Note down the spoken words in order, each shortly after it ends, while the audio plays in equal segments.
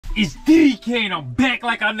It's DK and I'm back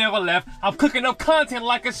like I never left. I'm cooking up content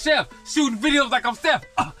like a chef, shooting videos like I'm Steph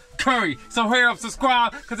Curry. So hurry up,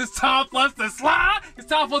 subscribe, cause it's time for us to slide. It's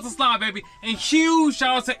time for us to slide, baby. And huge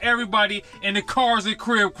shout out to everybody in the Cars and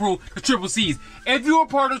Crib crew, the Triple C's. If you're a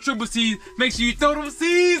part of the Triple C's, make sure you throw them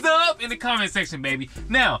C's up in the comment section, baby.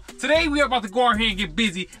 Now, today we are about to go out here and get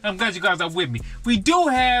busy. I'm glad you guys are with me. We do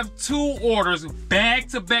have 2 orders back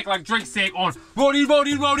to back, like Drake said, on Rody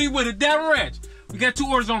with a Devil Ranch. We got 2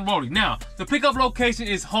 orders on Rody. Now, the pickup location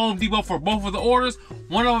is Home Depot for both of the orders.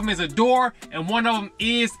 One of them is a door and one of them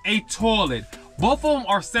is a toilet. Both of them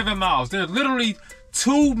are 7 miles. They're literally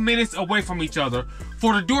 2 minutes away from each other.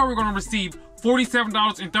 For the door, we're gonna receive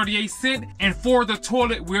 $47.38, and for the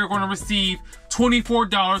toilet, we're gonna receive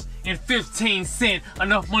 $24.15.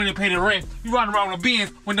 Enough money to pay the rent. You riding around with a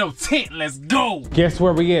Benz with no tent. Let's go. Guess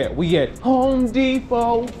where we at? We at Home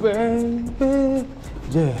Depot, baby.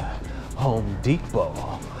 Yeah. Home Depot.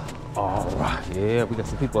 All right, yeah, we got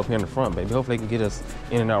some people up here in the front, baby. Hopefully they can get us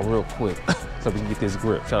in and out real quick so we can get this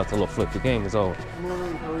grip. Shout out to Little Flip, the game is over. Good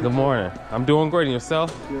morning, how are you? Good morning. I'm doing great, and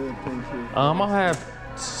yourself? Good, thank you. I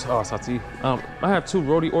have 2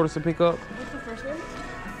 Rody orders to pick up. What's the first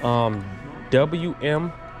one?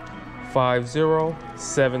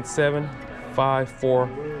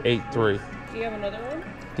 WM50775483. Do you have another one?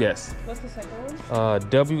 Yes. What's the second one?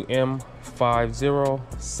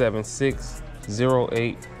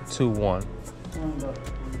 WM50760821.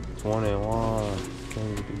 21.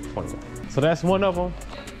 So that's one of them.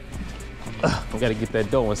 We gotta get that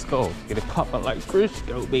dough and skull. Get it popping like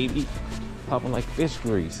Crisco, baby. Popping like fish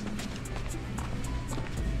grease.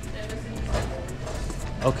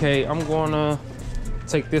 Okay, I'm gonna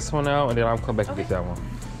take this one out and then I'll come back and get that one.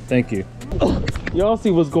 Thank you. Y'all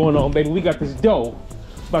see what's going on, baby. We got this dough.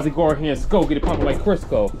 About to go out here and skull, get it popping like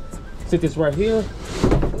Crisco. Sit this right here.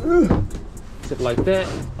 Sit like that.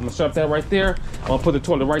 I'm gonna strap that right there. I'm gonna put the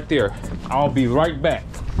toilet right there. I'll be right back.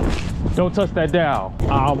 Don't touch that dial.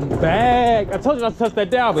 I'm back. I told you not to touch that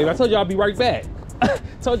dial, baby. I told you I'll be right back.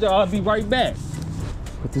 Told you I'll be right back.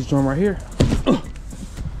 Put this joint right here.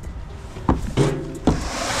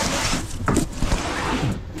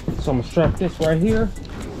 So I'm gonna strap this right here.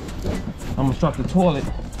 I'm gonna strap the toilet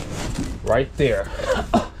right there.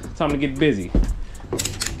 Time to get busy.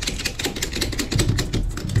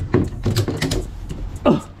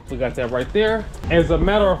 We got that right there. As a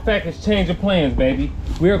matter of fact, it's changing plans, baby.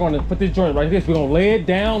 We're gonna put this joint right here. We're gonna lay it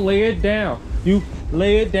down, lay it down. You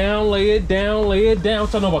lay it down, lay it down, lay it down.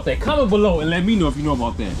 What y'all know about that? Comment below and let me know if you know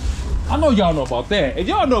about that. I know y'all know about that. If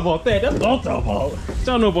y'all know about that, that's what I'm talking about.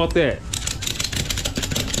 Y'all know about that.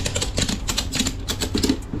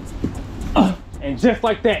 And just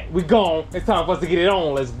like that, we gone. It's time for us to get it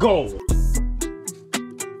on. Let's go.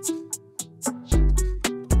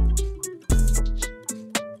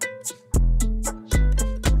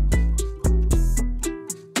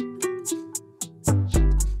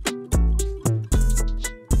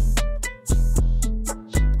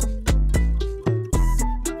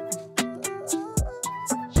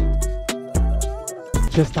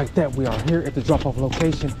 Just like that, we are here at the drop-off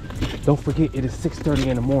location. Don't forget, it is 6:30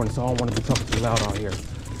 in the morning, so I don't want to be talking too loud out here.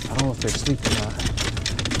 I don't know if they're asleep or not,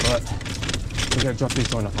 but we gotta drop this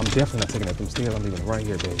joint off. I'm definitely not taking that from stairs. I'm leaving it right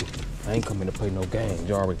here, baby. I ain't coming to play no games.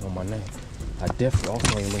 You already know my name. I definitely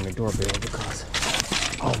also ain't ringing the doorbell because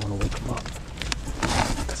I don't want to wake them up.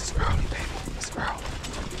 Because it's early, baby. It's early.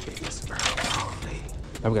 It's early.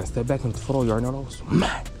 Now we gotta step back into the photo. You already know those?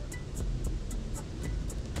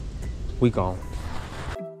 We gone.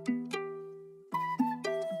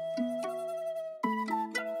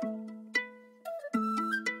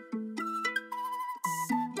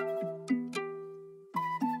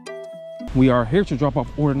 We are here to drop off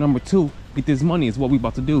order number 2. Get this money is what we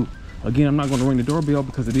about to do. Again, I'm not going to ring the doorbell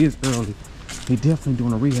because it is early. They definitely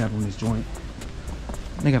doing a rehab on this joint.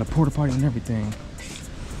 They got a porta potty and everything.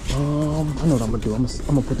 I know what I'm gonna do. I'm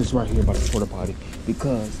gonna put this right here by the porta potty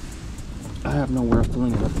because I have nowhere to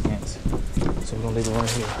lean it up against. So we're gonna leave it right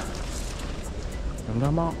here. And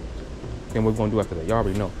I'm out. Then what we're gonna do after that, y'all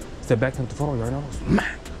already know. Step back into the photo, y'all know.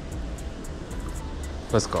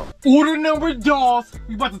 Let's go. Order number DOS.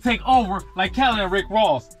 We about to take over like Callie and Rick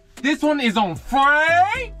Ross. This one is on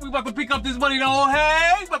Friday. We about to pick up this money though.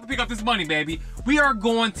 Hey, we about to pick up this money, baby. We are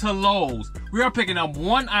going to Lowe's. We are picking up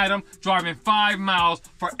one item, driving 5 miles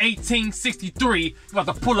for $18.63. We about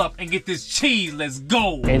to pull up and get this cheese. Let's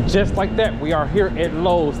go. And just like that, we are here at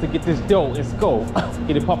Lowe's to get this dough. Let's go.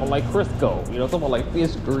 Get it popping like Crisco. You know, something like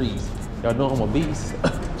fish grease. Y'all know I'm a beast.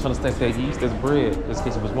 Trying to stack that yeast, that's bread, just in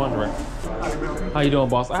case you was wondering. How you doing,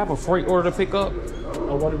 boss? I have a freight order to pick up.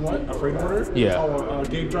 What? A freight order? Yeah. Oh, a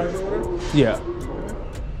gate driver order? Yeah.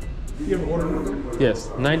 You have an order number? Yes,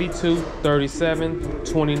 92 37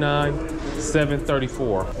 29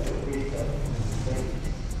 734.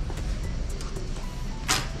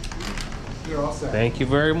 You're all set. Thank you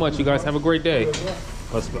very much. You guys have a great day.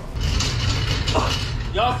 Let's go.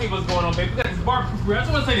 Y'all see what's going on, baby? We got this barbecue grill. I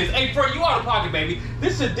just want to say this. Hey, Fred, you out of pocket, baby.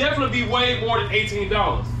 This should definitely be way more than $18.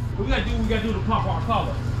 What we gotta do, to pop our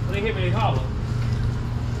collar. When they hit me, they holler.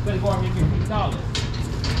 Better go out here and get $50.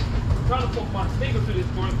 I'm trying to poke my finger through this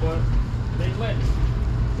joint, but they ain't letting me.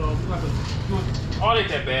 So we got to do it. Oh, it ain't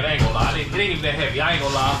that bad. I ain't gonna lie. It ain't even that heavy. I ain't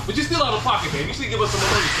gonna lie. But you still out of pocket, baby. You should give us some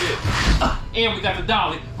money shit. And we got the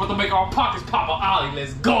dolly for to make our pockets pop a ollie.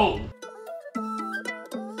 Let's go.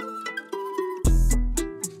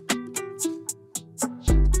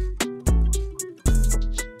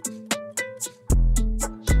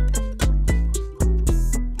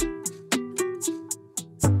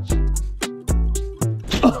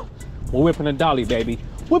 We're whipping a dolly, baby.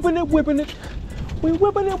 Whipping it, whipping it. We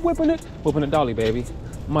whipping it, whipping it. Whipping a dolly, baby.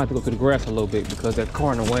 I might have to go through the grass a little bit because that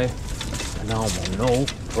car in the way. And I don't want no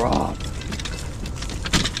problem.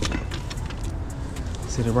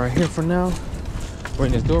 Sit it right here for now.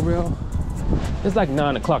 Ring this doorbell. It's like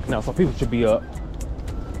 9 o'clock now, so people should be up.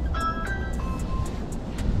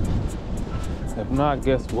 If not,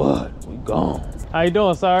 guess what? We gone. How you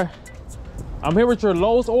doing, sir? I'm here with your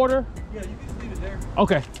Lowe's order. Yeah, you can just leave it there.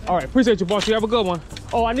 Okay, all right, appreciate you, boss. You have a good one.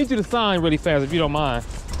 Oh, I need you to sign really fast if you don't mind.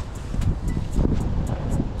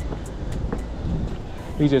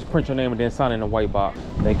 You just print your name and then sign in the white box.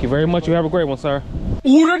 Thank you very much. You have a great one, sir.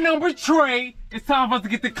 Order number 3. It's time for us to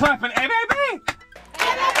get the clapping. Hey, baby!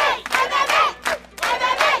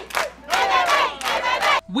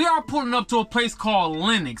 We are pulling up to a place called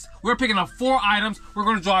Lennox. We're picking up 4 items. We're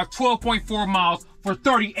gonna drive 12.4 miles for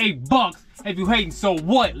 $38. If you hating, so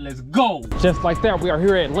what? Let's go. Just like that, we are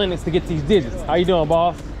here at Lennox to get these digits. How you doing,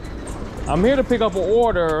 boss? I'm here to pick up an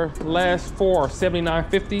order. Last 4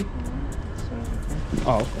 $79.50.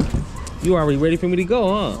 Oh, you already ready for me to go,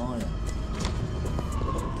 huh? Oh, yeah.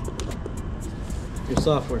 Your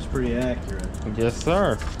software's pretty accurate. Yes,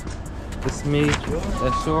 sir. This is me.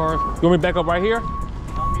 That's yours. You want me to back up right here?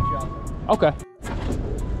 I'll meet you out there. Okay.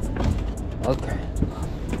 Okay.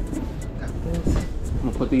 Got this. I'm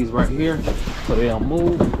gonna put these right here so they don't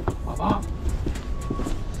move.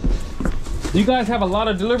 Do you guys have a lot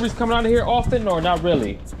of deliveries coming out of here often or not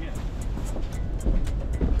really? Yeah.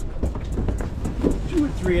 2 or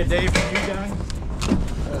 3 a day from you guys.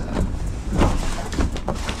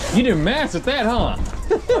 You didn't master that, huh?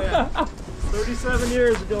 Oh, yeah. 37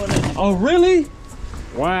 years of doing it. Oh, really?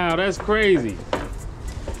 Wow, that's crazy.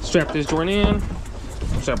 Strap this joint in.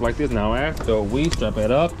 Strap like this now. After we strap it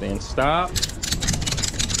up, then stop.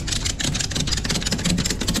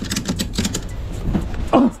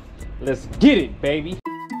 Let's get it, baby.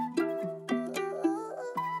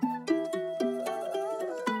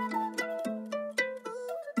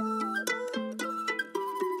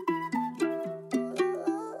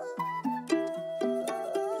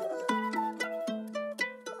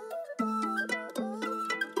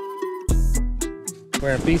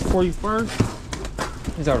 Grab these for you first.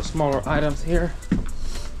 These are the smaller items here.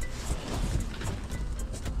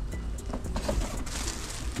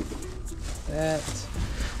 That.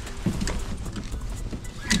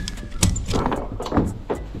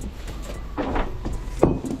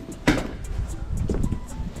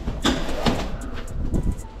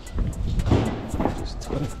 Just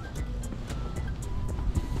took it.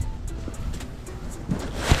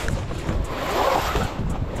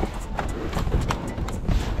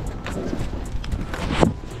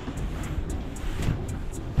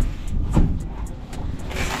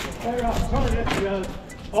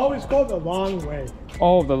 Always go the long way.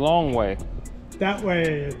 Oh, the long way. That way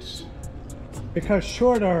it's, because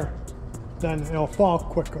shorter, then it'll fall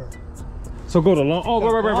quicker. So go the long. Oh, The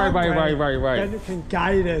long way, right. Then you can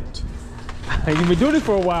guide it. You've been doing this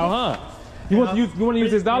for a while, huh? You want to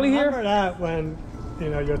use this dolly Remember here? that when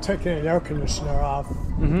you're taking an air conditioner off.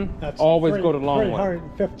 Mm-hmm. That's Always go the long way.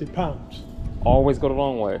 350 pounds. Always go the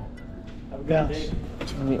long way. Yes.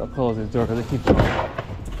 Let me close this door because it keeps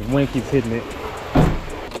the wind keeps hitting it.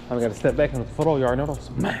 I got to step back into the photo yard. No,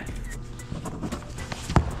 smack.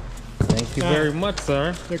 Thank you very much,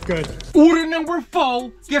 sir. They're good. Order number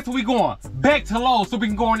 4. Guess where we going? Back to Lowe's so we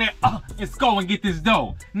can go in there and go and get this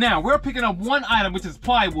dough. Now, we're picking up 1 item, which is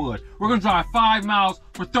plywood. We're going to drive 5 miles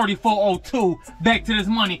for $34.02. Back to this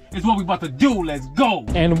money is what we about to do. Let's go.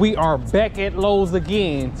 And we are back at Lowe's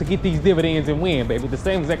again to get these dividends and win, baby. The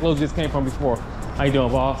same exact Lowe's just came from before. How you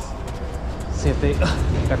doing, boss? See if they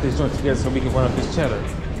got this joint together so we can run up this cheddar.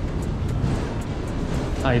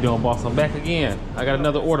 How you doing, boss? I'm back again. I got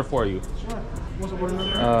another order for you. Sure. What's the order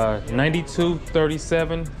number? 92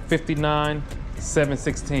 37 59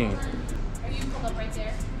 716. Are you pulled up right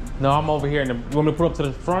there? No, I'm over here. You want me to put up to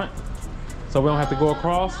the front so we don't have to go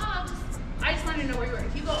across? No, I just wanted to know where you were.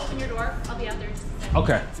 If you go open your door, I'll be out there in just a second.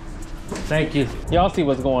 Okay. Thank you. Y'all see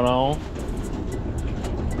what's going on.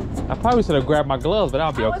 I probably should have grabbed my gloves, but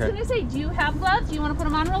I'll be okay. I was gonna say, do you have gloves? Do you want to put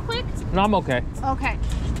them on real quick? No, I'm okay. Okay.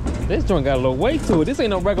 This joint got a little weight to it. This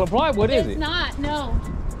ain't no regular plywood, is it? It's not, no.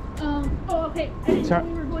 Oh, okay. I didn't know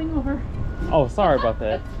we were going over. Oh, sorry about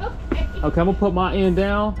that. Okay. Okay, I'm gonna put my end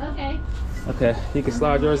down. Okay. Okay, you can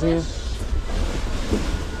slide yours in.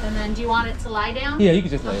 And then do you want it to lie down? Yeah, you can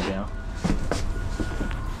just lay it down.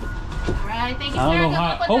 All right, thank you, sir. I don't know Good how.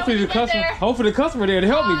 luck with Hopefully that the when you get customer, there. hopefully the customer there to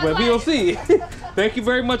help me, but Bye. we'll see. Thank you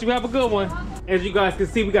very much. You have a good one. As you guys can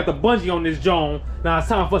see, we got the bungee on this Joan. Now it's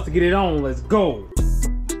time for us to get it on. Let's go.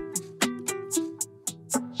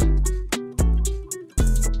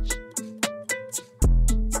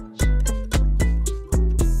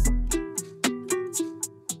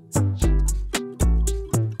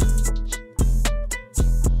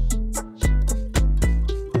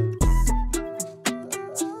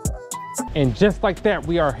 And just like that,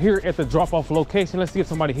 we are here at the drop-off location. Let's see if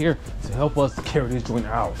somebody here to help us carry this joint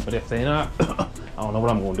out. But if they're not, I don't know what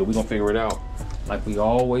I'm gonna do. We're gonna figure it out like we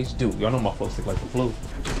always do. Y'all know my folks sick like the flu.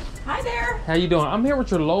 Hi there. How you doing? I'm here with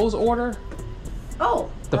your Lowe's order, Oh.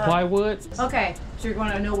 the plywood. Okay. So you're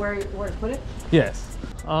going to know where to put it? Yes.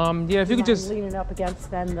 Yeah, if you could just, lean it up against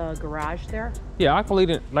then the garage there. yeah, I can leave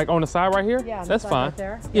it like on the side right here. Yeah, on the that's side fine. right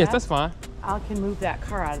there. Yes, Yeah. that's fine. I can move that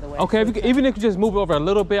car out of the way. Okay, so if you, even if you just move it over a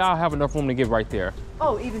little bit, I'll have enough room to get right there.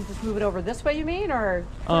 Oh, even just move it over this way, you mean, or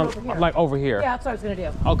put it over here? Like over here. Yeah, that's what I was gonna do.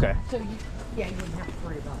 Okay. So you wouldn't have to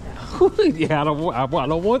worry about that. Yeah, I don't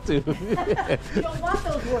want to. You don't want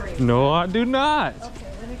those worries. No, I do not. Okay,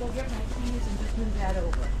 let me go get my keys and just move that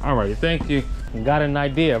over. Alrighty, thank you. Got an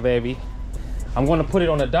idea, baby. I'm gonna put it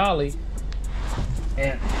on the dolly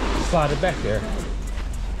and slide it back there.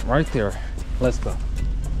 Right there. Let's go.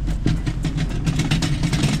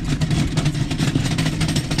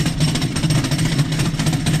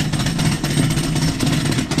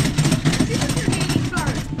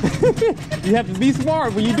 You have to be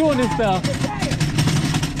smart when you're doing this stuff.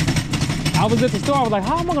 I was at the store, I was like,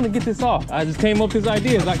 how am I gonna get this off? I just came up with this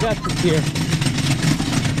idea, I got this here.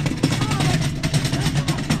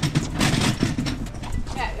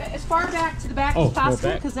 Yeah, as far back to the back Oh, as possible,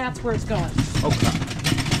 back? because that's where it's going. Okay.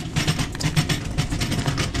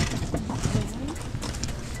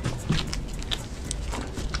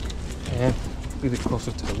 And get it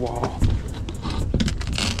closer to the wall.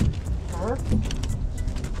 Perfect.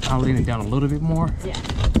 I'll lean it down a little bit more. Yeah.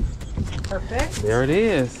 Perfect. There it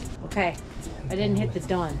is. Okay. I didn't hit the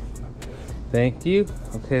done. Thank you.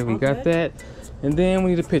 Okay, we All got good. that. And then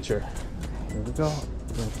we need a picture. Here we go.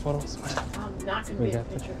 Photos. I'm not gonna We be a got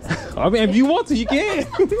picture. I mean, if you want to, you can.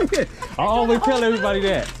 I always tell everybody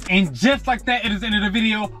that. And just like that, it is the end of the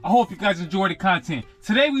video. I hope you guys enjoyed the content.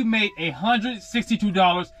 Today we made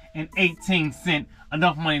 $162.18,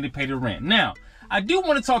 enough money to pay the rent. Now, I do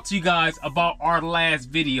want to talk to you guys about our last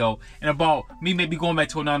video and about me maybe going back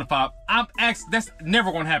to a 9-to-5. That's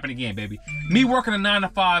never going to happen again, baby. Me working a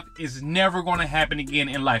 9-to-5 is never going to happen again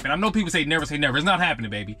in life. And I know people say never say never. It's not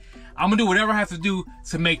happening, baby. I'm going to do whatever I have to do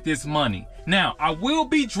to make this money. Now, I will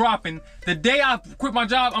be dropping, the day I quit my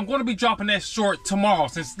job, I'm going to be dropping that short tomorrow.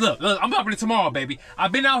 Since, look, I'm dropping it tomorrow, baby.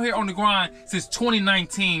 I've been out here on the grind since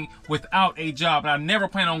 2019 without a job. And I never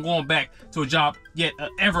plan on going back to a job yet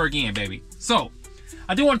ever again, baby. So,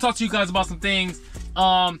 I do want to talk to you guys about some things.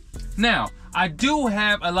 Now, I do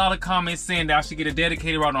have a lot of comments saying that I should get a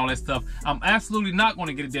dedicated route and all that stuff. I'm absolutely not going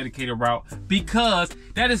to get a dedicated route because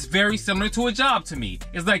that is very similar to a job to me.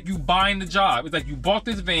 It's like you buying the job. It's like you bought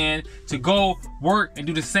this van to go work and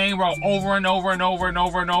do the same route over and over and over and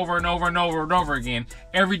over and over and over and over and over again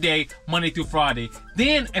every day, Monday through Friday.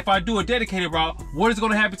 Then if I do a dedicated route, what is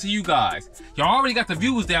going to happen to you guys? Y'all already got the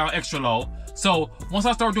views down extra low. So once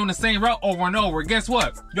I start doing the same route over and over, guess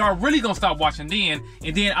what? Y'all really gonna stop watching then.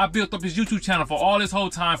 And then I built up this YouTube channel for all this whole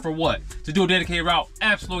time for what? To do a dedicated route?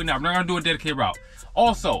 Absolutely not. I'm not gonna do a dedicated route.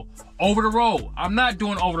 Also, over the road. I'm not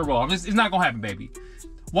doing over the road. It's not gonna happen, baby.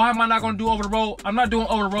 Why am I not gonna do over the road? I'm not doing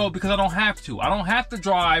over the road because I don't have to. I don't have to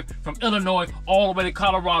drive from Illinois all the way to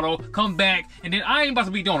Colorado, come back, and then I ain't about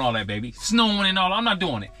to be doing all that, baby. Snowing and all, I'm not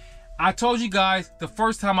doing it. I told you guys the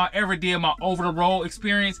first time I ever did my over-the-road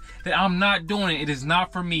experience that I'm not doing it. It is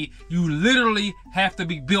not for me. You literally have to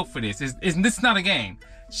be built for this. This is not a game.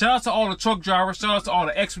 Shout out to all the truck drivers. Shout out to all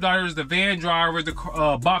the expediters, the van drivers, the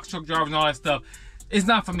box truck drivers, and all that stuff. It's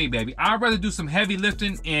not for me, baby. I'd rather do some heavy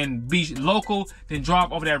lifting and be local than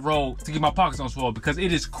drive over that road to get my pockets on swole, because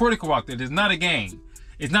it is critical out there. It's not a game.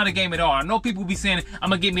 It's not a game at all. I know people be saying, I'm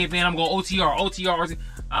gonna get me a van, I'm going OTR.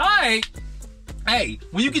 Alright. Hey,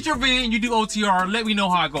 when you get your van and you do OTR, let me know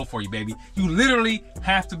how I go for you, baby. You literally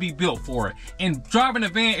have to be built for it. And driving a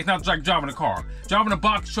van is not like driving a car. Driving a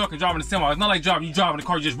box truck and driving a semi, it's not like you driving a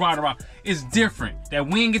car, you just ride around. It's different. That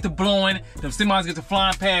wind get to blowing, them semis get to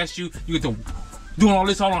flying past you, you get to doing all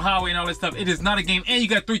this all on the highway and all this stuff. It is not a game, and you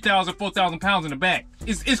got 3,000, 4,000 pounds in the back.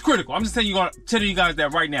 It's critical. I'm just telling you guys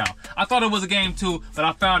that right now. I thought it was a game too, but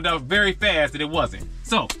I found out very fast that it wasn't.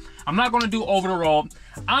 So, I'm not gonna do over the road.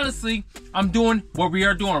 Honestly, I'm doing what we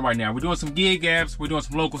are doing right now. We're doing some gig apps, we're doing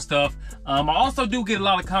some local stuff. I also do get a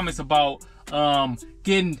lot of comments about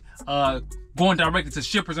going directly to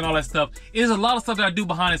shippers and all that stuff. There's a lot of stuff that I do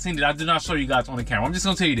behind the scenes that I did not show you guys on the camera. I'm just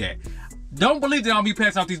gonna tell you that. Don't believe that I'll be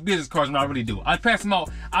passing out these business cards when I really do. I pass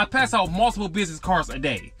out multiple business cards a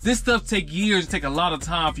day. This stuff take years, take a lot of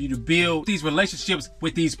time for you to build these relationships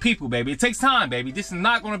with these people, baby. It takes time, baby. This is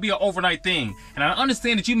not gonna be an overnight thing. And I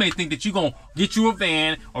understand that you may think that you're gonna get you a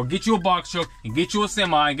van or get you a box truck and get you a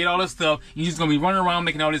semi and get all this stuff, and you're just gonna be running around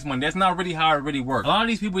making all this money. That's not really how it really works. A lot of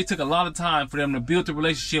these people, it took a lot of time for them to build the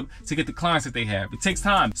relationship to get the clients that they have. It takes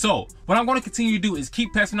time. So what I'm gonna continue to do is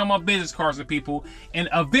keep passing on my business cards to people, and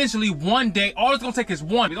eventually one day, all it's gonna take is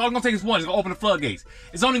one. All it's gonna take is one. It's gonna open the floodgates.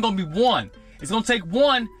 It's only gonna be one. It's gonna take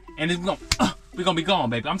one, and it's gonna, we're gonna be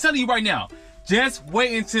gone, baby. I'm telling you right now. Just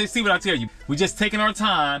wait until see what I tell you. We're just taking our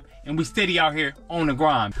time, and we steady out here on the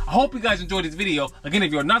grind. I hope you guys enjoyed this video. Again,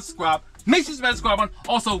 if you're not subscribed, make sure you smash the subscribe button.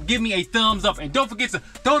 Also, give me a thumbs up, and don't forget to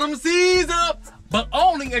throw them C's up. But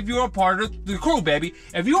only if you're a part of the crew, baby.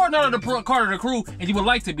 If you are not a part of the crew and you would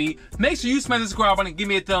like to be, make sure you smash the subscribe button, give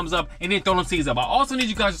me a thumbs up, and then throw them C's up. I also need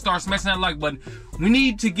you guys to start smashing that like button. We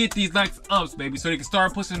need to get these likes ups, baby, so they can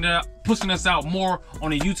start pushing us out more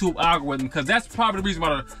on the YouTube algorithm, because that's probably the reason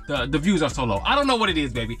why the views are so low. I don't know what it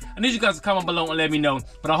is, baby. I need you guys to comment below and let me know.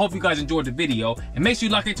 But I hope you guys enjoyed the video. And make sure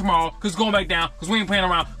you lock in tomorrow, because it's going back down, because we ain't playing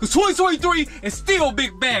around. Because 2023 is still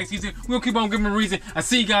big bag season. We're going to keep on giving a reason. I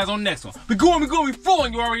see you guys on the next one. We're going, we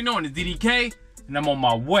flowing. You already know, it's DDK, and I'm on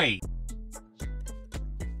my way.